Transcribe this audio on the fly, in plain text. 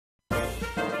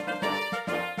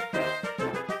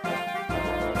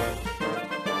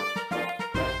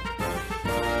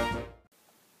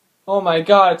Oh my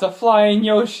god, it's a flying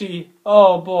Yoshi!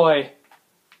 Oh boy.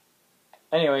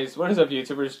 Anyways, what is up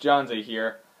YouTubers, Johnzy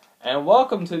here, and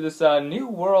welcome to this new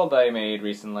world I made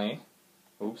recently.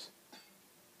 Oops.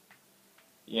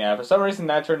 Yeah, for some reason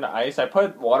that turned to ice. I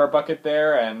put water bucket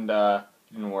there and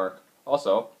didn't work.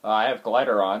 Also, I have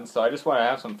glider on, so I just want to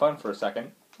have some fun for a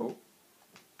second. Ooh.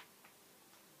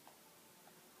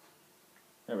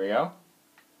 There we go.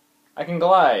 I can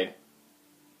glide.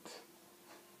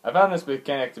 I found this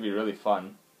mechanic to be really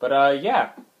fun. But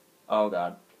yeah. Oh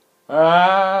god.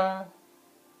 Ah.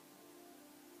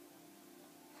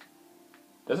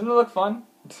 Doesn't it look fun?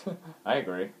 I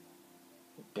agree.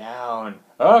 Down.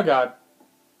 Oh god.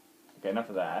 Okay, enough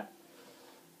of that.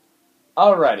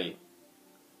 Alrighty.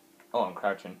 Oh, I'm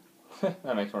crouching.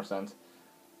 That makes more sense.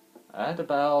 I had to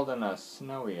build in a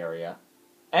snowy area.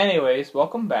 Anyways,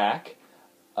 welcome back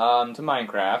to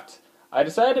Minecraft. I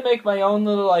decided to make my own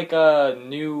little,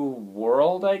 new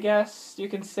world, I guess you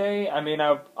can say. I mean,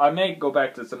 I may go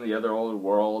back to some of the other older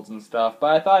worlds and stuff,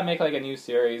 but I thought I'd make, a new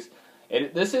series.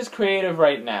 This is creative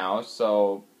right now,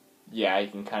 so, yeah, you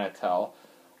can kind of tell.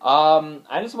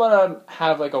 I just want to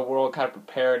have, a world kind of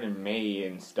prepared and made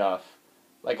and stuff.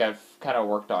 I've kind of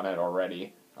worked on it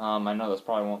already. I know this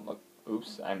probably won't look...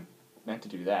 Oops, I meant to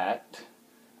do that.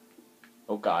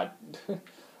 Oh, God.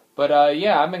 But,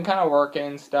 yeah, I've been kind of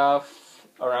working stuff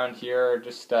around here,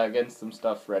 just getting some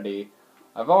stuff ready.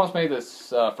 I've almost made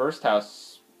this first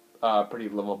house pretty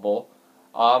livable.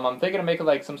 I'm thinking of making,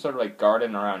 some sort of,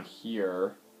 garden around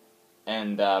here,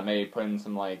 and maybe putting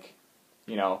some,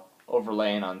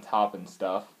 overlaying on top and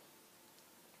stuff.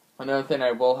 Another thing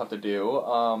I will have to do,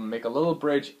 make a little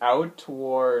bridge out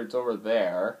towards over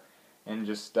there, and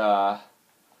just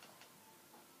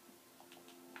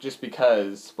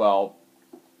because, well...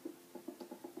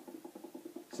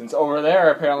 Since over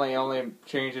there apparently only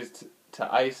changes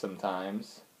to ice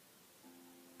sometimes.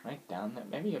 Right down there,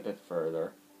 maybe a bit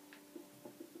further.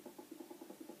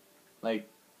 Right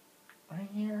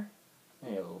here?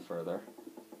 Maybe a little further.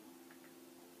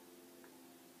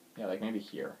 Yeah, maybe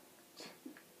here.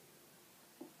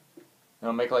 And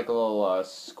I'll make a little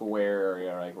square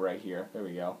area right here. There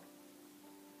we go.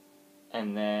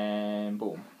 And then,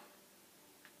 boom.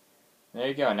 There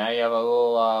you go, now you have a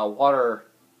little water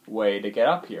way to get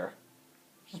up here,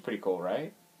 which is pretty cool,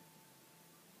 right?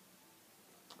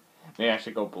 Maybe I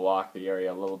should go block the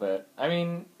area a little bit. I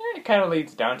mean, it kind of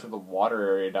leads down to the water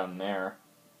area down there.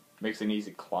 Makes an easy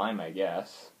climb, I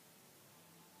guess.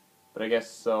 But I guess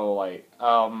so,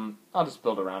 I'll just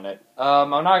build around it. I'm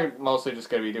not mostly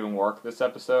just going to be doing work this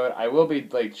episode. I will be,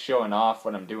 showing off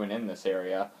what I'm doing in this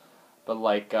area. But,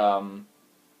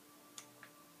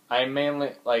 I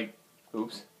mainly,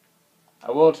 oops. I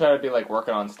will try to be,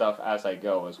 working on stuff as I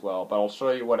go as well, but I'll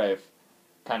show you what I've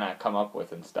kind of come up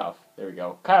with and stuff. There we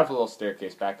go. Kind of a little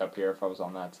staircase back up here if I was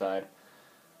on that side.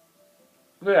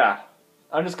 But yeah,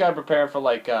 I'm just kind of prepared for,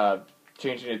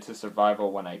 changing it to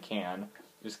survival when I can.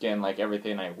 Just getting,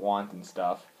 everything I want and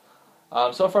stuff.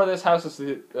 So far this house is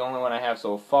the only one I have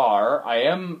so far.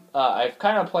 I've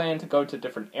kind of planned to go to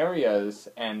different areas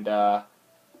and,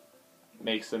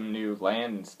 make some new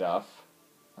land and stuff.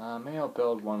 Maybe I'll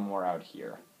build one more out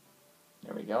here.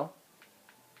 There we go.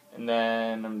 And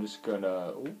then I'm just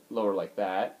gonna lower like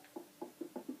that.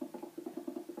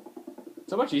 It's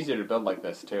so much easier to build like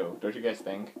this too, don't you guys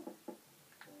think?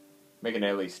 Making it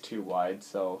at least 2 wide,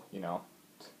 so,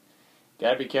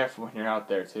 gotta be careful when you're out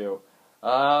there too.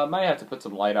 Might have to put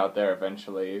some light out there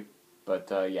eventually, but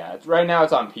yeah, right now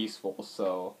it's on peaceful,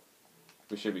 so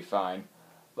we should be fine.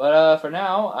 But for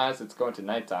now, as it's going to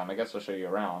nighttime, I guess I'll show you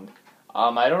around.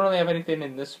 I don't really have anything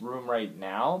in this room right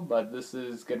now, but this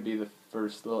is going to be the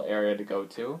first little area to go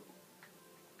to.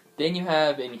 Then you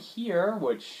have in here,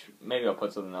 which maybe I'll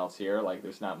put something else here,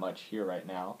 there's not much here right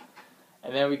now.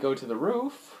 And then we go to the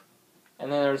roof, and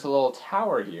then there's a little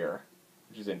tower here,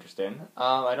 which is interesting.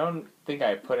 I don't think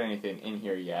I put anything in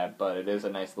here yet, but it is a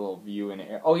nice little view in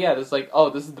air. Oh yeah, this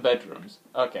is the bedrooms.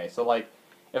 Okay, so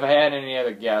if I had any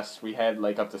other guests, we had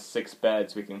up to 6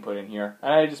 beds we can put in here.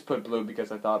 And I just put blue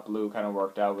because I thought blue kind of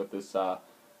worked out with this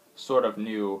sort of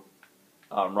new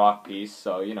rock piece.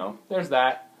 So, there's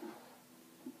that.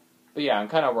 But yeah, I'm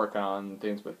kind of working on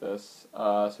things with this.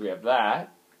 So we have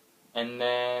that. And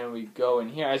then we go in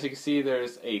here. As you can see,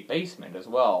 there's a basement as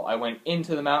well. I went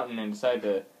into the mountain and decided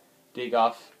to dig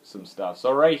off some stuff.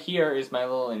 So right here is my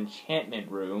little enchantment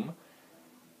room.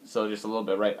 So just a little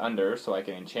bit right under, so I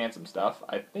can enchant some stuff.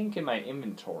 I think in my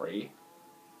inventory,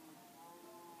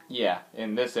 yeah,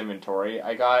 in this inventory,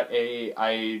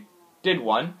 I did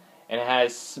one, and it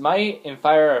has Smite and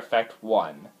Fire Effect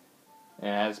 1, and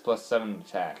it has +7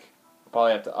 attack. I'll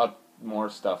probably have to up more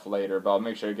stuff later, but I'll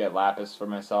make sure to get lapis for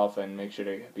myself and make sure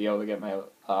to be able to get my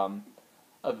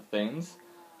other things.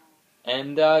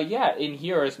 And yeah, in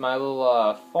here is my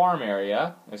little farm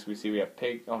area. As we see, we have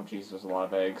pig. Oh, jeez, there's a lot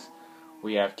of eggs.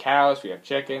 We have cows, we have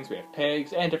chickens, we have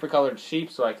pigs, and different colored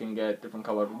sheep, so I can get different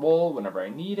colored wool whenever I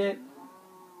need it.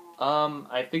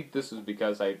 I think this is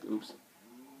because oops.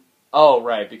 Oh,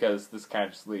 right, because this kind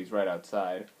of just leads right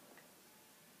outside.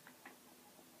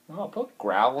 Oh, I'll put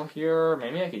gravel here.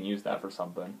 Maybe I can use that for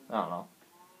something. I don't know.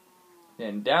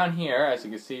 And down here, as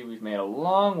you can see, we've made a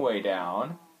long way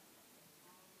down.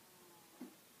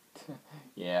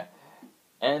 Yeah.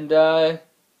 And,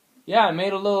 yeah, I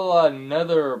made a little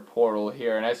nether portal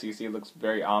here, and as you can see, it looks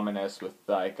very ominous with,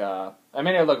 like, I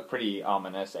made it look pretty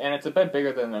ominous, and it's a bit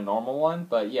bigger than the normal one,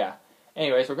 but yeah.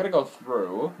 Anyways, we're gonna go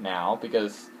through now,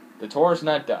 because the tour's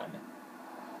not done.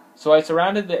 So I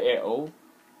surrounded the oh,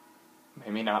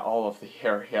 maybe not all of the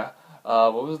area.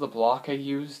 What was the block I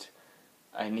used?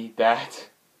 I need that.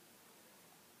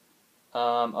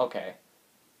 Okay.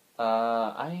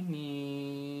 I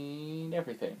need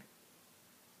everything.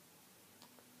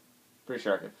 Pretty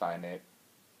sure I could find it.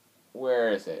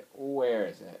 Where is it? Where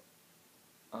is it?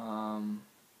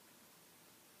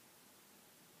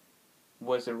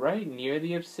 Was it right near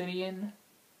the obsidian?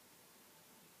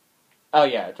 Oh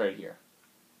yeah, it's right here.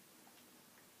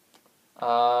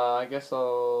 I guess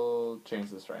I'll change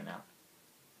this right now.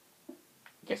 I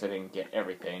guess I didn't get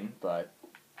everything, but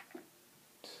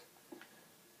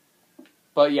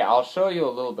yeah, I'll show you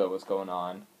a little bit what's going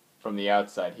on from the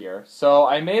outside here. So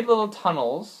I made little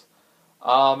tunnels.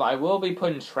 I will be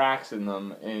putting tracks in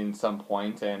them in some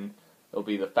point, and it'll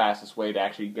be the fastest way to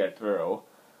actually get through.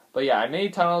 But yeah, I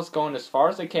made tunnels going as far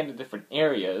as I can to different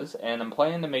areas, and I'm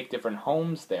planning to make different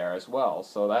homes there as well.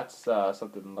 So that's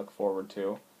something to look forward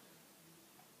to.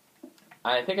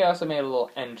 I think I also made a little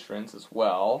entrance as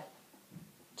well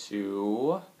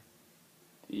to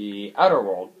the outer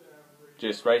world,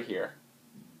 just right here.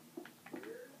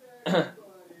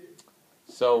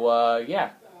 So,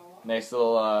 yeah, nice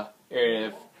little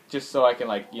area, just so I can,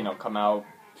 like, you know, come out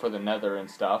for the nether and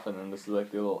stuff, and then this is,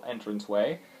 like, the little entrance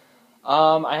way.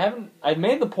 I've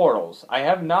made the portals. I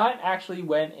have not actually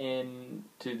went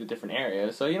into the different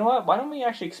areas, so you know what, why don't we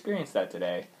actually experience that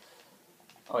today?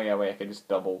 Oh yeah, wait, I can just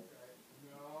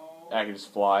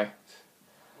fly.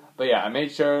 But yeah, I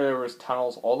made sure there was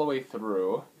tunnels all the way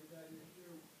through.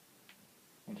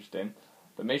 Interesting.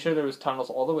 But made sure there was tunnels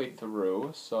all the way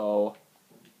through, so,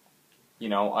 you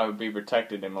know, I would be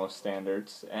protected in most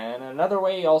standards. And another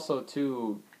way also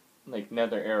to, like,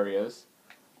 nether areas.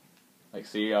 Like,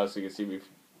 see, as you can see, we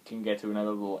can get to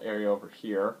another little area over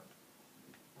here.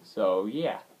 So,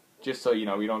 yeah. Just so, you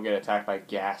know, we don't get attacked by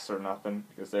gas or nothing,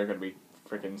 because they're going to be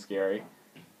freaking scary.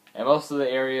 And most of the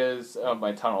areas of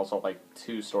my tunnels are, like,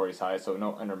 2 stories high, so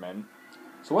no Endermen.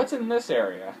 So what's in this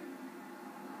area?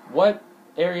 What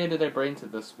area did I bring to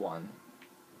this one?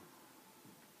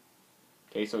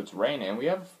 Okay, so it's raining. We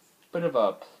have a bit of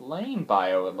a plain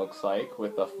bio, it looks like,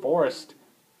 with a forest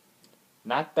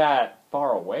not that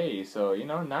far away. So, you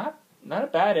know, not a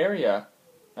bad area.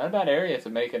 Not a bad area to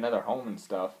make another home and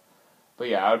stuff. But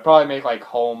yeah, I would probably make, like,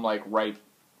 home, like, right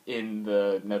in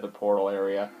the nether portal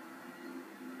area.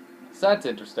 So that's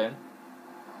interesting.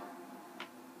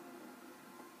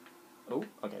 Oh,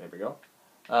 okay, there we go.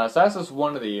 So that's just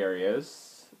one of the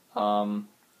areas.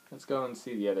 Let's go and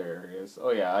see the other areas.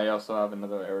 Oh yeah, I also have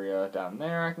another area down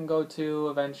there I can go to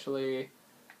eventually.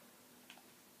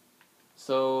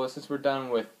 So since we're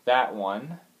done with that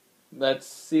one, let's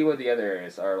see what the other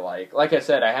areas are like. Like I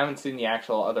said, I haven't seen the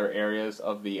actual other areas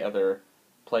of the other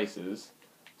places.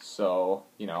 So,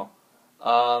 you know.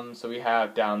 So we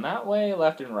have down that way,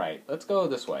 left and right. Let's go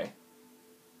this way.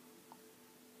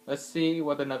 Let's see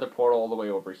what another portal all the way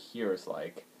over here is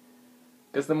like.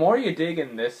 Because the more you dig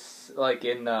in this, like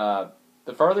in, the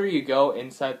farther you go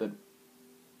inside the...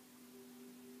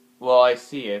 Well, I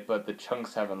see it, but the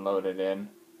chunks haven't loaded in.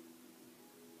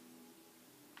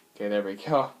 Okay, there we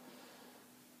go.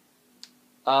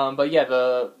 But yeah,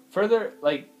 the further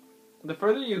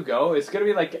you go, it's gonna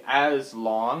be, like, as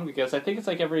long, because I think it's,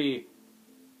 like, every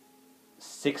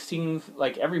 16th,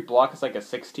 like, every block is, like, a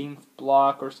 16th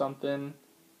block or something.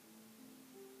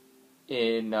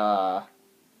 In,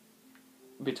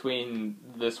 between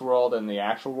this world and the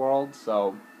actual world,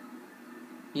 so,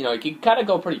 you know, you can kind of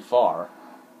go pretty far.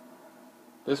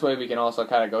 This way we can also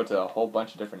kind of go to a whole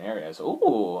bunch of different areas.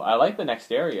 Ooh, I like the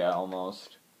next area,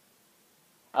 almost.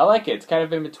 I like it. It's kind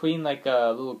of in between, like,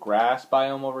 a little grass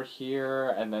biome over here,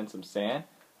 and then some sand.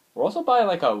 We're also by,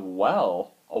 like, a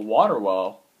well. A water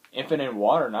well. Infinite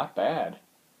water, not bad.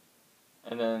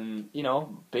 And then, you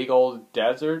know, big old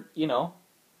desert, you know.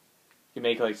 You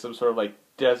make like some sort of like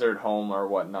desert home or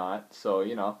whatnot. So,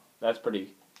 you know, that's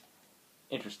pretty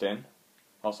interesting.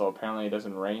 Also, apparently it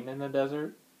doesn't rain in the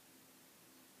desert.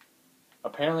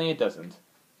 Apparently it doesn't.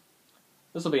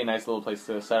 This will be a nice little place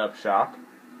to set up shop.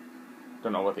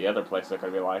 Don't know what the other places are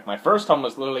going to be like. My first home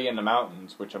was literally in the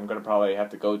mountains, which I'm going to probably have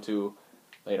to go to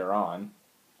later on.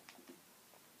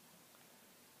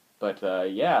 But,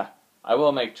 yeah. I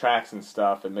will make tracks and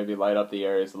stuff and maybe light up the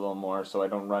areas a little more so I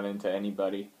don't run into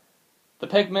anybody. The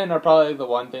pigmen are probably the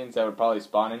one things that would probably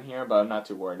spawn in here, but I'm not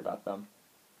too worried about them.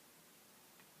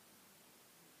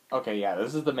 Okay, yeah,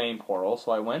 this is the main portal,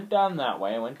 so I went down that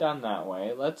way,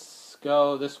 Let's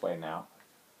go this way now.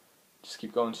 Just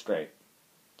keep going straight.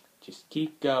 Just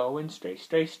keep going straight.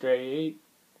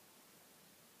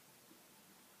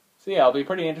 So yeah, it'll be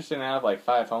pretty interesting to have like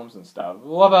 5 homes and stuff.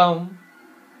 Waboom!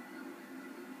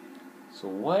 So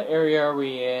what area are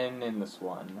we in this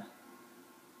one?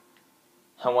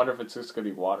 I wonder if it's just going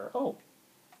to be water. Oh.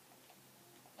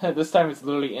 This time it's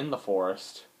literally in the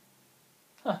forest.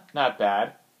 Huh, not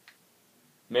bad.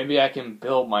 Maybe I can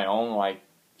build my own, like,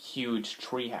 huge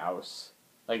treehouse.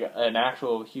 Like, an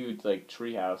actual huge, like,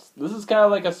 treehouse. This is kind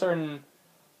of like a certain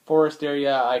forest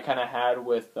area I kind of had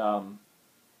with,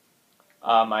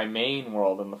 my main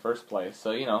world in the first place.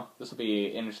 So, you know, this will be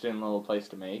an interesting little place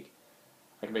to make.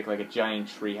 I can make, like, a giant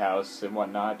treehouse and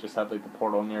whatnot. Just have, like, the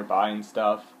portal nearby and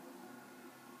stuff.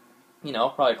 You know,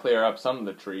 probably clear up some of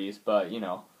the trees, but, you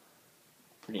know,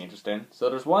 pretty interesting.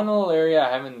 So there's one little area I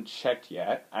haven't checked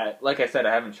yet. Like I said,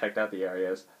 I haven't checked out the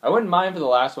areas. I wouldn't mind for the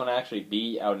last one to actually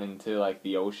be out into, like,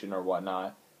 the ocean or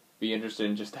whatnot. Be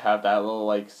interesting just to have that little,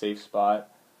 like, safe spot.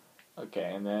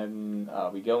 Okay, and then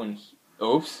we go in...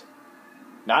 Oops.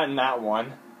 Not in that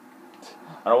one.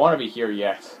 I don't want to be here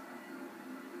yet.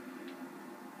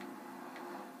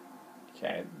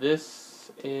 Okay,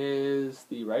 this is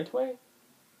the right way?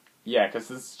 Yeah, because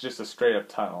this is just a straight up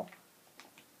tunnel.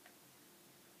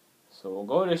 So we'll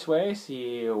go this way,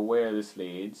 see where this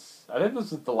leads. I think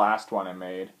this is the last one I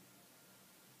made.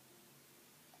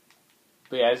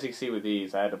 But yeah, as you can see with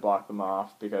these, I had to block them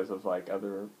off because of like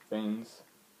other things.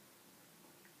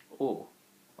 Ooh.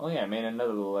 Oh yeah, I made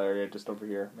another little area just over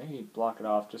here. Maybe block it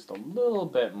off just a little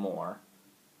bit more.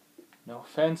 No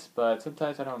offense, but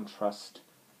sometimes I don't trust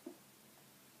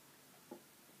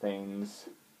things.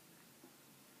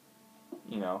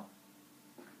 You know.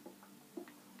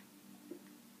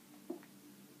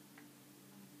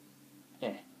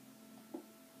 Eh.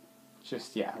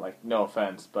 Just, yeah, like, no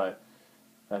offense, but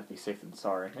that'd be safe than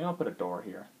sorry. Maybe I'll put a door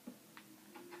here.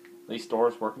 At least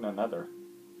doors work in another.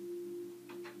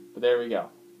 But there we go.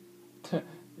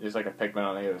 There's like a pigment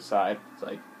on the other side. It's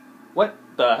like, what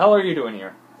the hell are you doing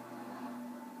here?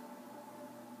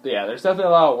 But yeah, there's definitely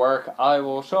a lot of work. I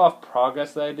will show off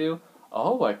progress that I do.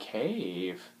 Oh, a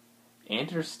cave.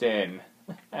 Interesting.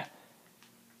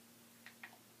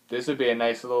 This would be a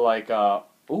nice little, like, ooh,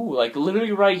 like,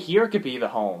 literally right here could be the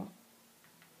home.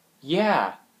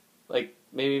 Yeah. Like,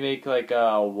 maybe make, like,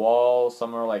 a wall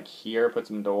somewhere, like, here, put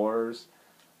some doors.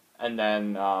 And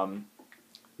then,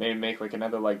 maybe make, like,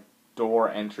 another, like, door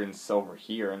entrance over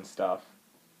here and stuff.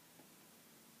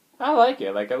 I like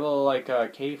it. Like, a little, like,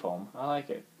 cave home. I like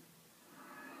it.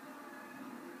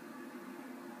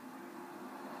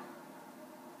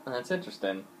 And that's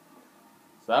interesting.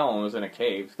 So that one was in a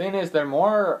cave. Thing is, they're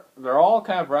all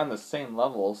kind of around the same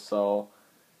level, so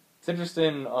it's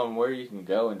interesting where you can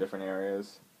go in different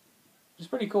areas. Which is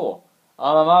pretty cool.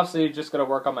 I'm obviously just going to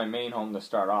work on my main home to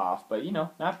start off, but, you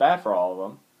know, not bad for all of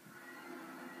them.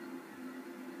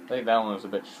 I think that one was a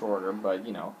bit shorter, but,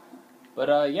 you know.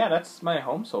 But, yeah, that's my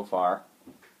home so far.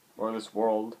 Or this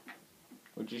world.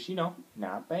 Which is, you know,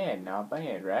 not bad,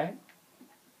 right?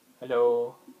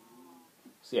 Hello.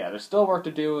 So yeah, there's still work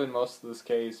to do in most of this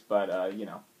case, but, you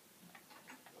know.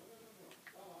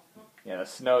 Yeah, the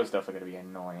snow is definitely going to be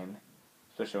annoying.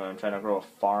 Especially when I'm trying to grow a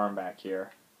farm back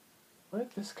here. Where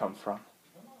did this come from?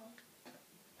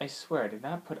 I swear, I did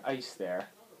not put ice there.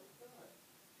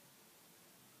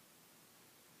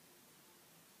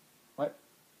 What?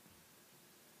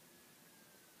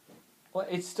 What?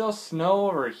 It's still snow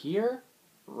over here?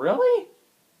 Really?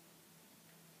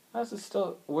 How's it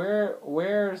still...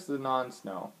 Where's the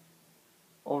non-snow?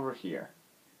 Over here.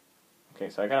 Okay,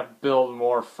 so I gotta build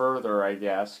more further, I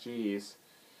guess. Jeez.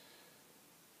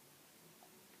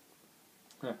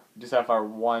 We just have our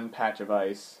one patch of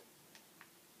ice.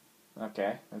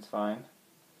 Okay, that's fine.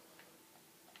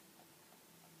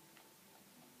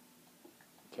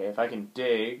 Okay, if I can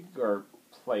dig or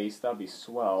place, that'll be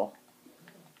swell.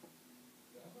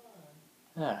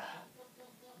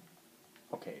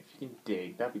 Okay, if you can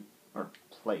dig, that'd be... or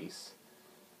place.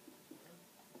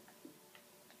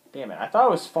 Damn it, I thought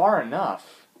it was far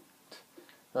enough.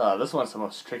 This one's the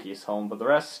most trickiest home, but the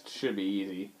rest should be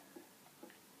easy.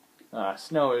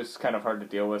 Snow is kind of hard to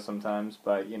deal with sometimes,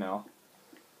 but, you know,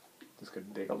 just gonna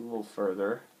dig a little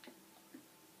further.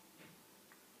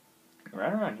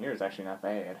 Right around here is actually not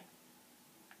bad.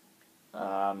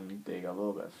 Dig a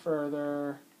little bit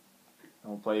further.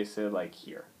 And we'll place it like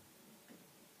here.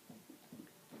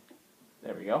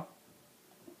 There we go.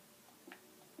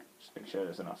 Just make sure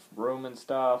there's enough room and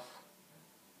stuff.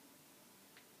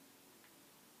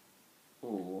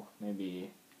 Ooh,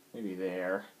 maybe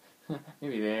there.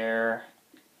 Maybe there.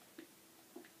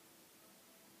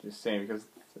 Just saying, because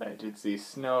I did see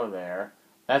snow there.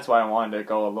 That's why I wanted to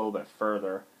go a little bit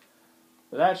further.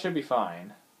 But that should be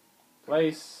fine.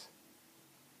 Place.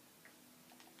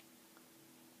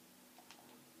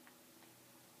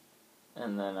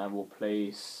 And then I will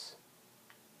place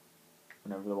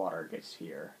whenever the water gets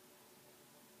here.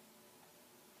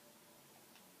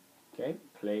 Okay,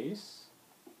 place,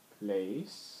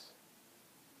 place,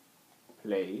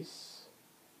 place,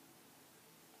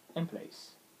 and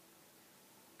place.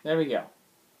 There we go.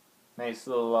 Nice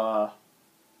little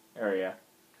area.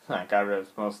 I got rid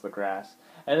of most of the grass.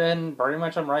 And then pretty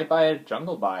much I'm right by a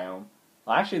jungle biome.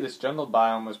 Well, actually, this jungle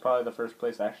biome was probably the first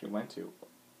place I actually went to.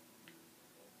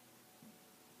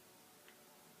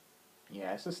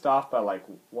 Yeah, it's just off by like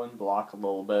one block a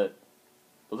little bit.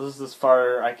 But this is as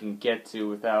far I can get to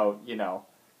without, you know,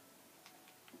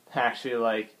 actually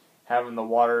like having the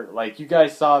water. Like, you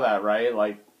guys saw that, right?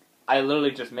 Like, I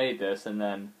literally just made this and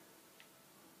then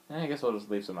I guess we'll just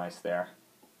leave some ice there.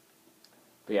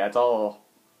 But yeah, it's all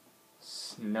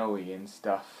snowy and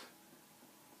stuff.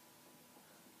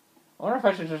 I wonder if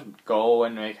I should just go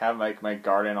and have like my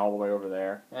garden all the way over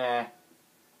there.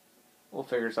 We'll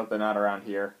figure something out around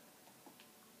here.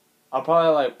 I'll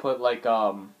probably like put like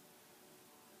a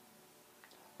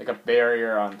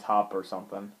barrier on top or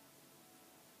something.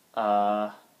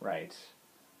 Right.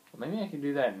 Well, maybe I can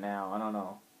do that now. I don't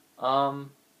know.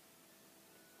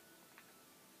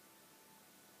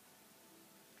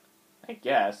 I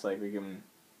guess like we can.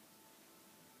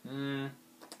 I'm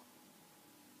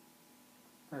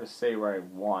gonna say where I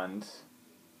want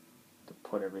to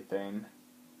put everything.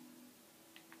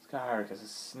 It's kind of hard because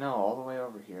it's snow all the way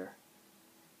over here.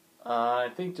 I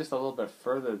think just a little bit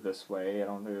further this way. I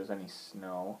don't think there's any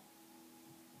snow.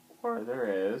 Or there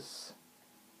is.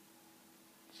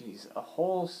 Jeez, a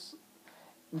whole...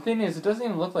 The thing is, it doesn't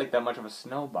even look like that much of a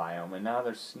snow biome, and now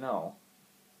there's snow.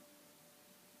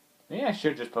 Maybe I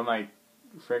should just put my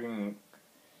friggin'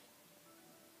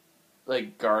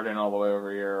 like garden all the way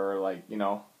over here, or like, you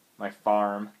know, my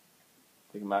farm.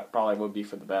 I think that probably would be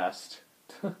for the best.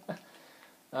 But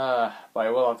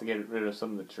I will have to get rid of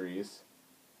some of the trees.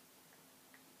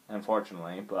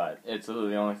 Unfortunately, but it's literally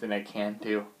the only thing I can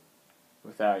do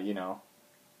without, you know,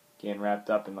 getting wrapped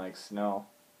up in like snow.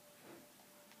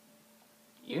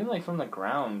 Even like from the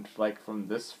ground, like from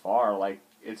this far, like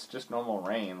it's just normal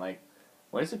rain. Like,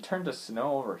 when does it turn to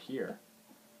snow over here?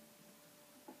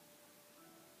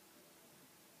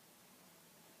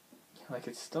 Like,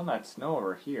 it's still not snow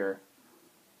over here.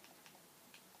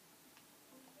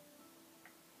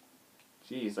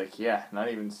 Jeez, like, yeah,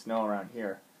 not even snow around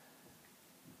here.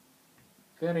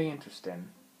 Very interesting,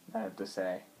 I have to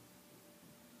say.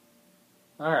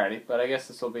 Alrighty, but I guess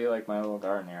this will be like my little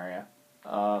garden area.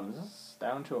 Is this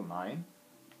down to a mine?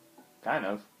 Kind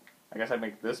of. I guess I'd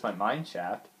make this my mine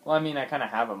shaft. Well, I mean, I kind of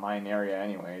have a mine area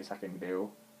anyways I can do.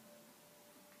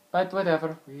 But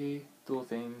whatever, we do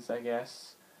things, I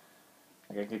guess.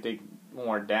 Like, I could dig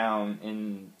more down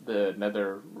in the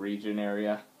nether region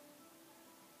area.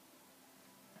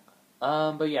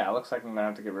 But yeah, it looks like I'm gonna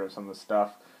have to get rid of some of the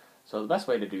stuff. So the best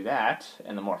way to do that,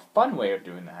 and the more fun way of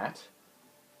doing that...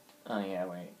 Oh yeah,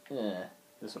 wait.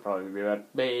 This will probably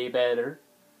be better.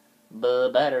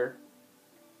 Better.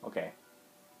 Okay.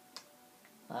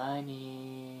 I need...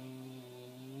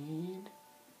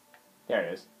 There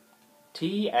it is.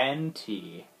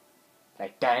 TNT.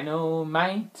 Like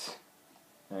dynamite.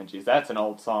 Oh jeez, that's an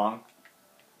old song.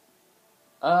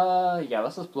 Yeah,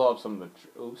 let's just blow up some of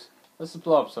the... Oops. Let's just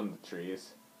blow up some of the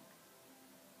trees.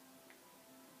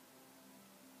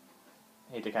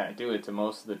 I hate to kind of do it to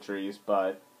most of the trees,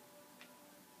 but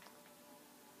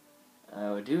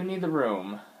we do need the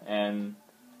room, and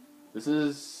this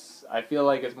is, I feel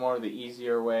like it's more the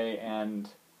easier way and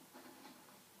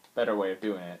better way of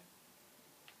doing it.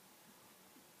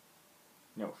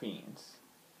 No fiends.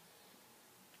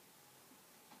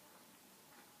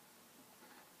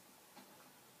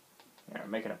 Yeah,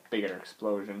 making a bigger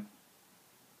explosion.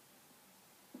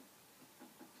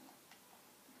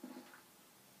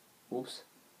 Oops.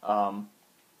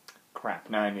 Crap,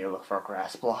 now I need to look for a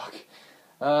grass block.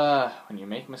 When you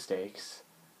make mistakes.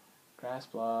 Grass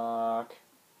block.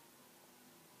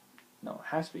 No, it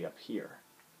has to be up here.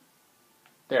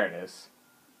 There it is.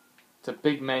 It's a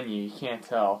big menu, you can't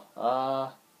tell.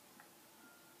 I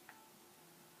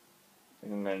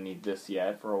think I'm gonna need this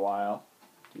yet for a while.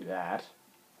 Do that.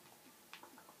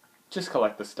 Just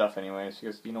collect the stuff anyways,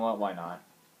 because you know what, why not?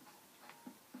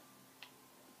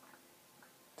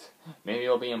 Maybe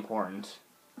it'll be important.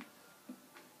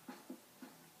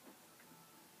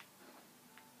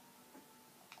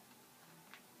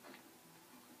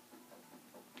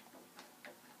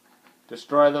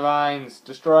 Destroy the vines!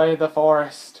 Destroy the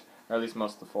forest! Or at least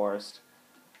most of the forest.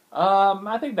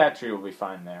 I think that tree will be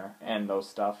fine there. And those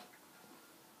stuff.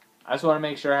 I just want to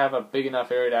make sure I have a big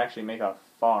enough area to actually make a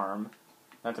farm.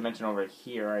 Not to mention over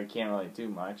here, I can't really do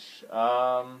much.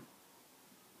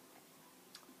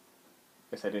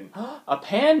 Guess I didn't. A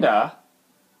panda?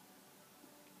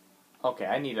 Okay,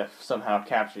 I need to somehow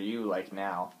capture you, like,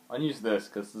 now. I'll use this,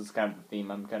 because this is kind of the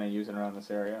theme I'm kind of using around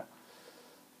this area.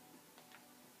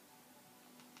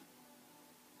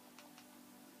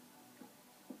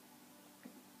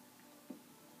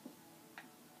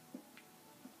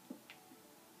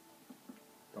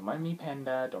 Don't mind me,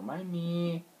 panda. Don't mind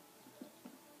me.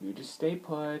 You just stay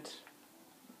put.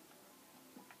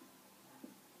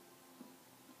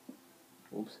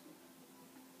 Oops.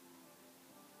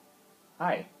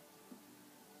 Hi.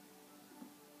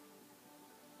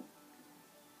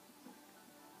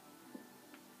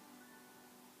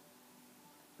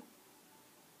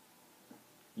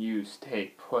 You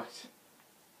stay put.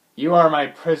 You are my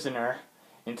prisoner.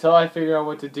 Until I figure out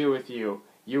what to do with you,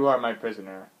 you are my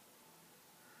prisoner.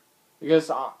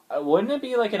 Because, wouldn't it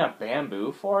be like in a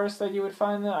bamboo forest that you would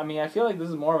find that? I mean, I feel like this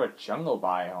is more of a jungle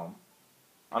biome.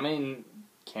 I mean,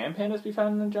 can pandas be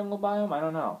found in a jungle biome? I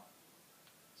don't know.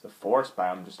 It's a forest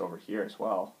biome just over here as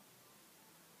well.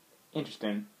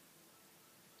 Interesting.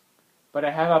 But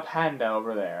I have a panda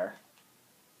over there.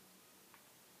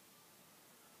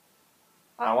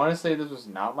 I want to say this was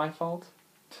not my fault.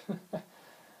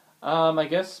 I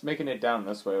guess making it down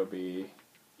this way would be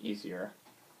easier.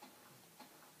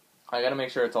 I gotta make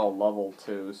sure it's all level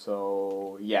too,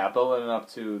 so yeah, building it up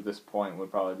to this point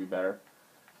would probably be better.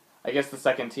 I guess the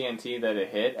second TNT that it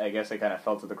hit, I guess it kind of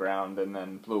fell to the ground and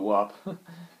then blew up.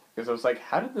 Because I was like,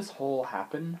 how did this hole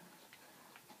happen?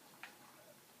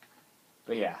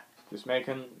 But yeah, just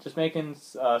making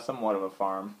somewhat of a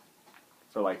farm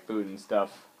for like food and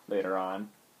stuff later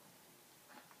on.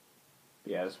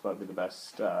 But yeah, this is probably the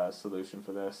best solution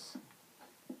for this.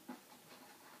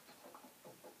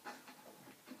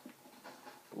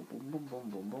 Boom, boom, boom, boom,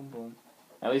 boom, boom, boom.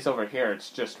 At least over here it's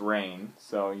just rain,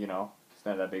 so, you know, it's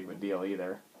not that big of a deal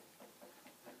either.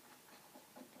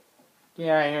 Get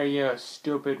out of here, you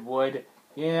stupid wood.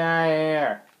 Get out of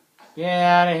here. Get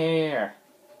out of here.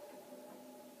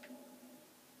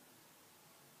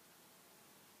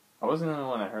 I wasn't the only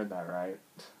one that heard that, right?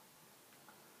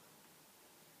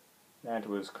 That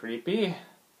was creepy.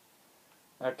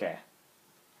 Okay.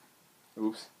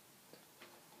 Oops.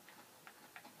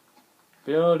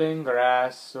 Building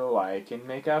grass so I can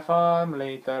make a farm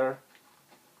later.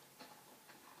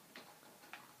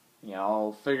 Yeah,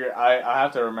 I'll figure. I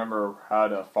have to remember how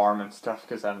to farm and stuff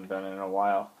because I haven't done it in a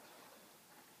while.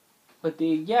 But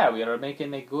yeah, we are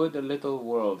making a good little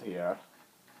world here.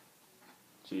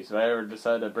 Geez, if I ever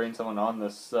decide to bring someone on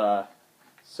this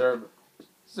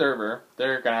server,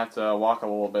 they're gonna have to walk a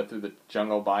little bit through the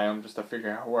jungle biome just to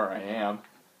figure out where I am.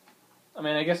 I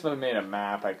mean, I guess if I made a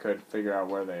map, I could figure out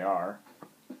where they are.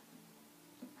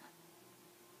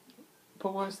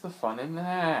 But what's the fun in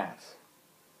that?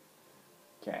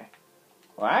 Okay.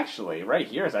 Well, actually, right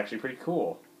here is actually pretty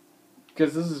cool.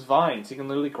 Because this is vines. You can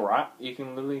literally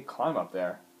climb up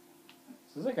there.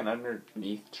 Is this like an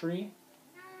underneath tree?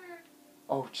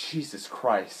 Oh, Jesus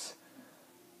Christ.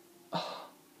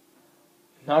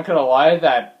 Not gonna lie,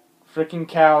 that freaking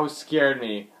cow scared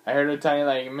me. I heard a tiny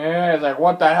like, meh. I was like,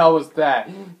 what the hell was that?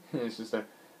 It's just like,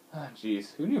 oh,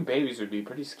 jeez. Who knew babies would be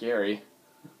pretty scary?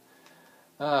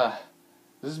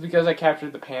 This is because I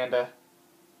captured the panda.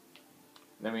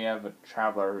 Then we have a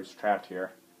traveler who's trapped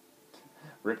here.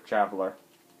 Rip traveler.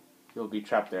 You'll be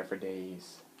trapped there for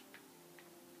days.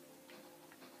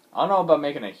 I don't know about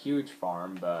making a huge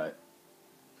farm, but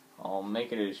I'll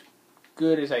make it as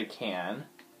good as I can.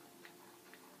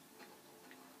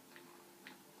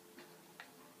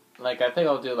 Like, I think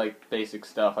I'll do, like, basic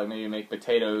stuff, like maybe make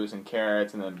potatoes and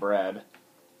carrots and then bread.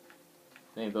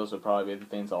 I think those would probably be the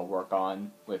things I'll work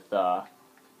on with,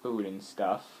 food and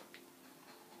stuff.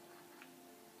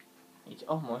 It's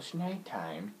almost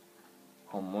nighttime.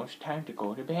 Almost time to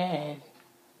go to bed.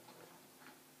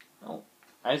 Oh,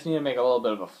 I just need to make a little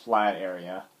bit of a flat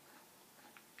area.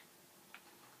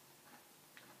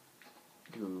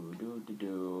 Do do do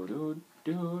do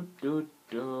do do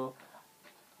do.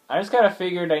 I just kind of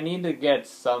figured I need to get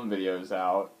some videos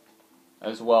out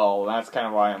as well. That's kind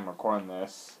of why I'm recording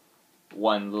this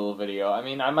one little video. I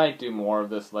mean, I might do more of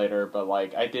this later, but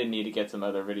like I did need to get some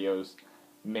other videos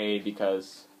made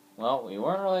because, well, we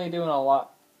weren't really doing a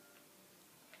lot.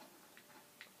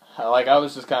 Like I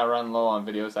was just kind of running low on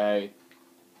videos I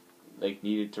like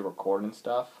needed to record and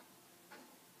stuff.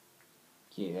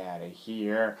 Get out of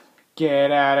here.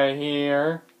 Get out of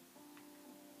here.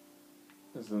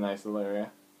 This is a nice little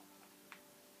area.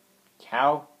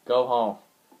 Cow, go home.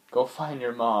 Go find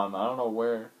your mom. I don't know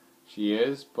where she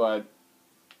is, but...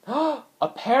 a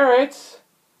parrot!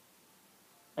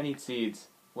 I need seeds.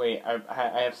 Wait,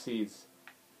 I have seeds.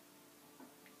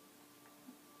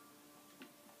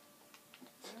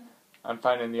 I'm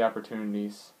finding the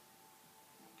opportunities.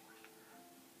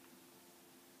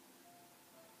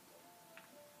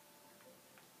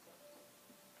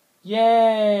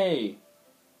 Yay!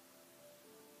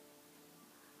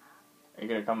 Are you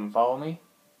gonna come and follow me?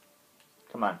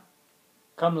 Come on.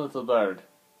 Come, little bird.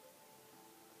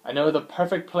 I know the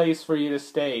perfect place for you to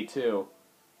stay, too.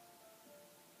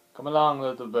 Come along,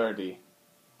 little birdie.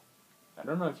 I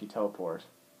don't know if you teleport.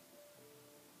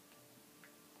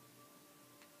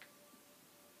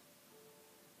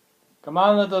 Come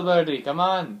on, little birdie, come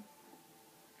on!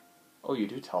 Oh, you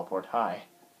do teleport. Hi.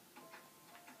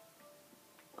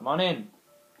 Come on in.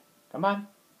 Come on.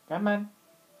 Come on.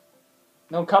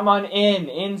 No, come on in.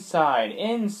 Inside.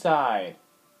 Inside.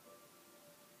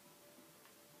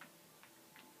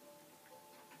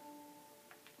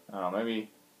 Oh,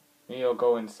 maybe you'll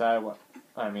go inside. What?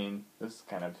 I mean, this is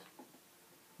kind of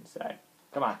inside.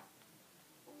 Come on.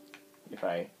 If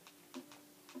I...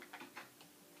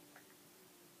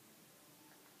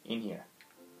 In here.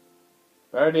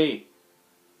 Birdie!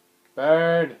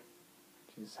 Bird!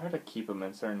 It's hard to keep them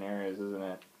in certain areas, isn't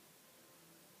it?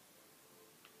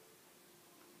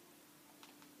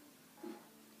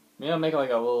 Maybe I'll make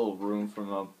like a little room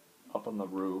from up on the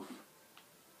roof.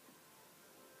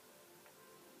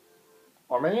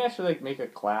 Or maybe I should like make a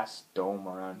glass dome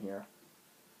around here.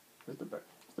 Where's the bird?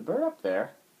 Is the bird up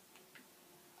there?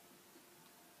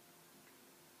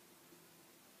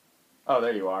 Oh,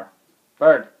 there you are.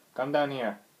 Bird, come down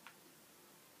here.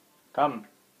 Come.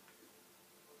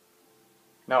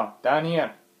 No, down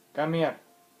here. Come here.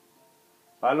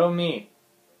 Follow me.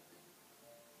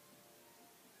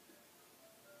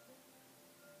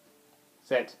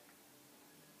 Sit.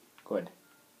 Good.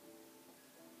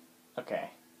 Okay.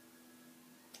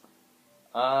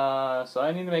 So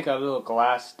I need to make a little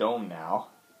glass dome now.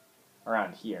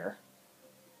 Around here.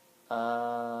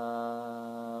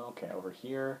 Okay, over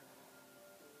here.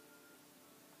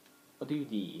 We'll do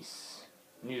these.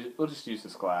 We'll just use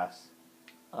this glass.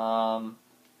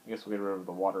 I guess we'll get rid of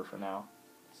the water for now,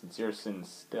 since you're sitting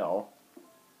still.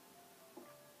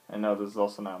 I know this is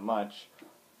also not much.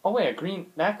 Oh wait, a green...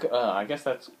 I guess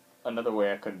that's another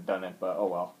way I could have done it, but oh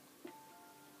well.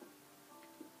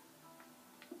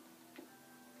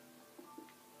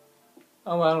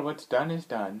 Oh well, what's done is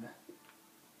done.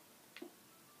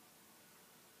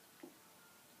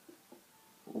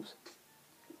 Oops.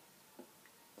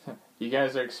 You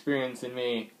guys are experiencing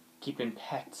me keeping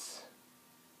pets.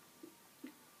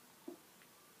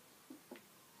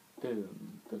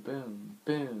 Boom, boom,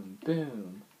 boom,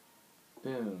 boom,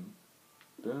 boom,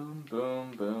 boom,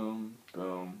 boom, boom,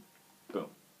 boom, boom.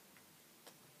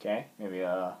 Okay, maybe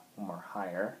one more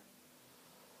higher.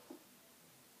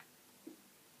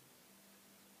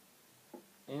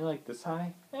 Maybe like this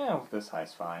high? Yeah, this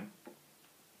high's fine.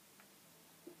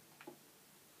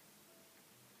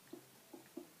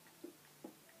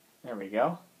 There we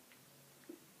go.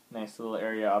 Nice little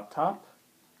area up top.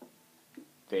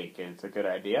 Think it's a good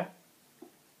idea.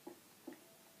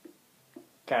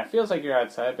 Kind of feels like you're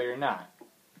outside, but you're not.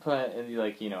 But,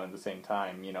 like, you know, at the same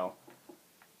time, you know,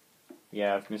 we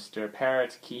have Mr.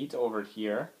 Parakeet over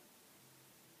here.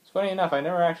 It's funny enough, I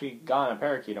never actually gotten a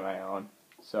parakeet of my own.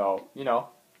 So, you know,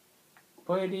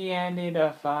 pretty handy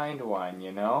to find one,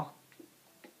 you know.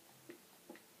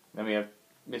 Then we have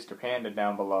Mr. Panda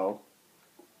down below.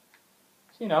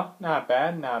 So, you know, not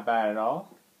bad at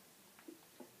all.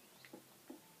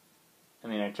 I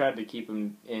mean, I tried to keep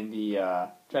him in the,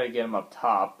 try to get him up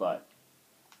top, but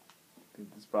I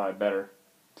think this is probably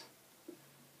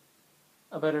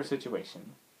a better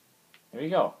situation. There we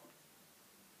go.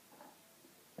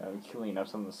 Gotta clean up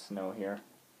some of the snow here.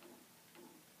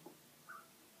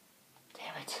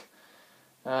 Damn it.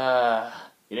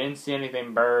 You didn't see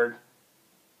anything, bird.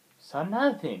 Saw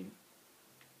nothing.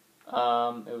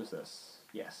 It was this.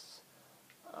 Yes.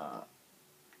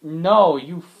 No,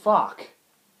 you fuck.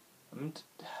 I'm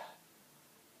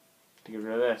to get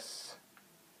rid of this.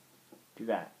 Do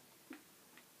that.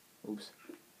 Oops.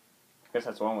 I guess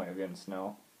that's one way of getting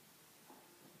snow.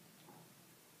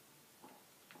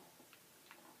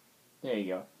 There you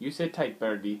go. You sit tight,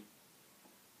 birdie.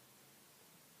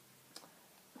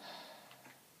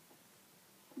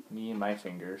 Me and my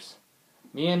fingers.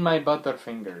 Me and my butter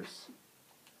fingers.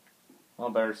 Well,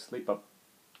 better sleep up.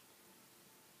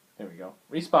 There we go.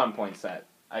 Respawn point set.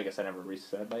 I guess I never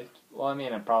reset. Well, I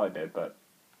mean, I probably did, but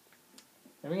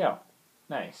there we go.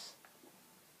 Nice.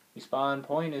 Respawn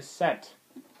point is set.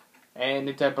 And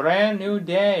it's a brand new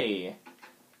day.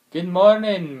 Good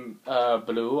morning,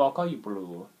 Blue. I'll call you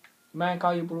Blue. You mind I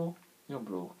call you Blue? You're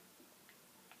Blue.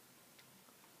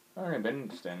 Already been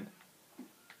interesting.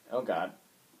 Oh, God.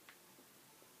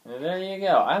 And there you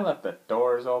go. I left the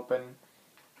doors open.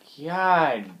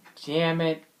 God damn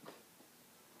it.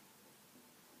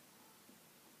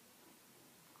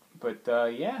 But,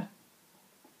 yeah.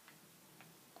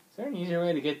 Is there an easier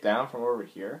way to get down from over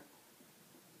here?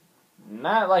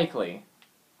 Not likely.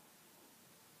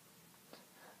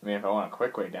 I mean, if I want a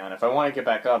quick way down. If I want to get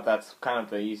back up, that's kind of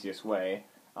the easiest way.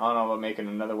 I don't know about making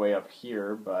another way up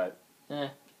here, but,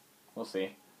 we'll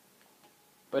see.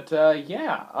 But,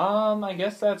 yeah, I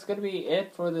guess that's gonna be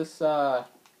it for this,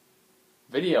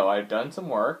 video. I've done some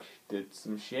work, did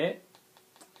some shit,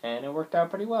 and it worked out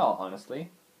pretty well,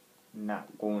 honestly.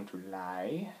 Not going to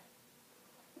lie.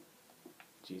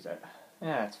 Jeez,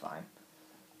 yeah, it's fine.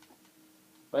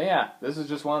 But yeah, this is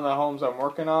just one of the homes I'm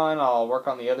working on. I'll work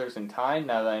on the others in time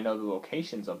now that I know the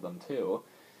locations of them too.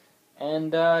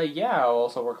 And yeah, I'll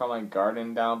also work on my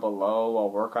garden down below. I'll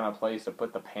work on a place to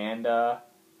put the panda.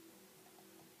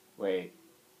 Wait.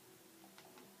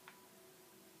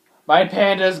 My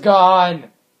panda's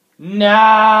gone!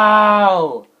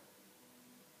 No!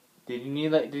 Did he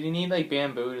need like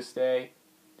bamboo to stay?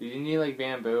 Did he need like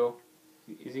bamboo?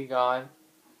 Is he gone?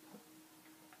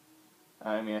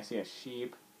 I mean, I see a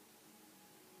sheep.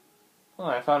 Oh,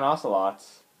 I found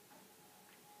ocelots.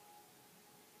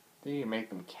 I think you can make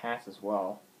them cats as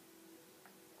well.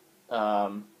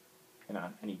 Hang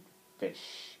on, I need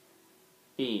fish.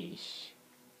 Fish.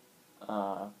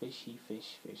 Fishy,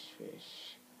 fish.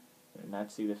 I did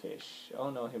not see the fish. Oh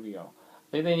no, here we go.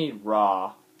 I think they need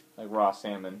raw, like raw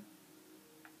salmon.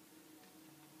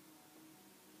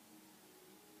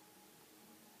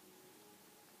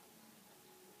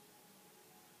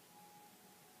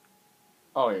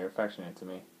 Oh, you're affectionate to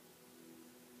me.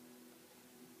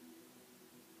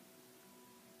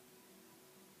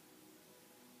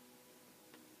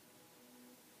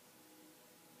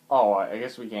 Oh, I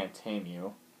guess we can't tame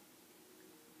you.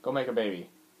 Go make a baby.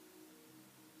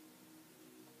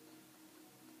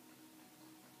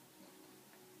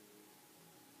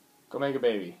 Go make a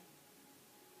baby.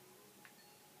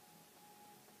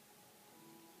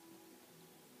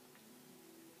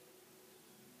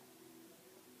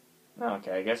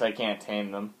 Okay, I guess I can't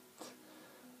tame them.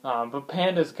 But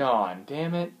Panda's gone.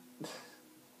 Damn it.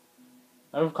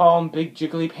 I would call him Big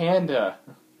Jiggly Panda.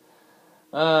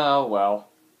 Oh, well.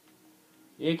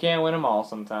 You can't win them all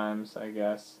sometimes, I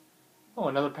guess. Oh,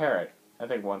 another parrot. I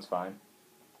think one's fine.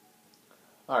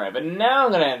 Alright, but now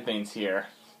I'm gonna end things here.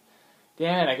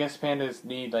 Damn it, I guess pandas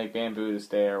need, like, bamboo to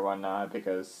stay or whatnot,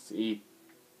 because he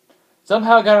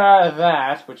somehow got out of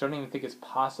that, which I don't even think is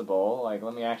possible. Like,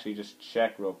 let me actually just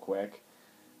check real quick.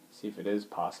 See if it is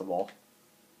possible.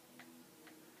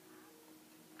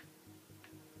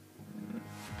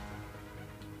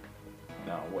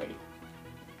 No, wait.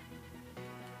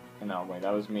 No, wait,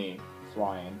 that was me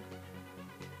flying.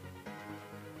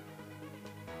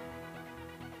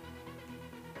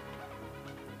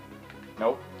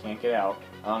 Nope, can't get out.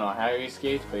 I don't know how he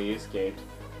escaped, but he escaped.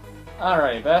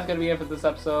 Alright, but that's gonna be it for this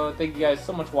episode. Thank you guys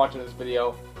so much for watching this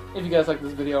video. If you guys like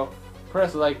this video,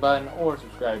 press the like button or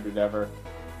subscribe to whatever.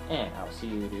 And I'll see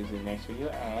you dudes in the next video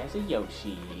as a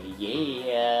Yoshi.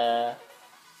 Yeah!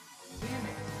 Damn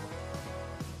it.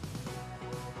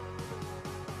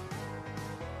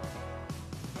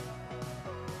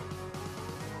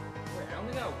 Wait, I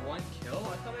only got one kill?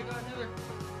 I thought I got another.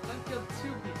 I killed 2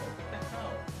 people. What the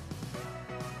hell?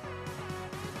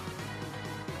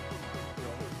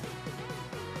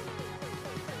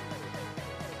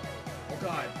 Oh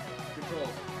god. Control.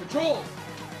 Control!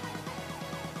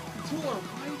 Controller,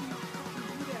 why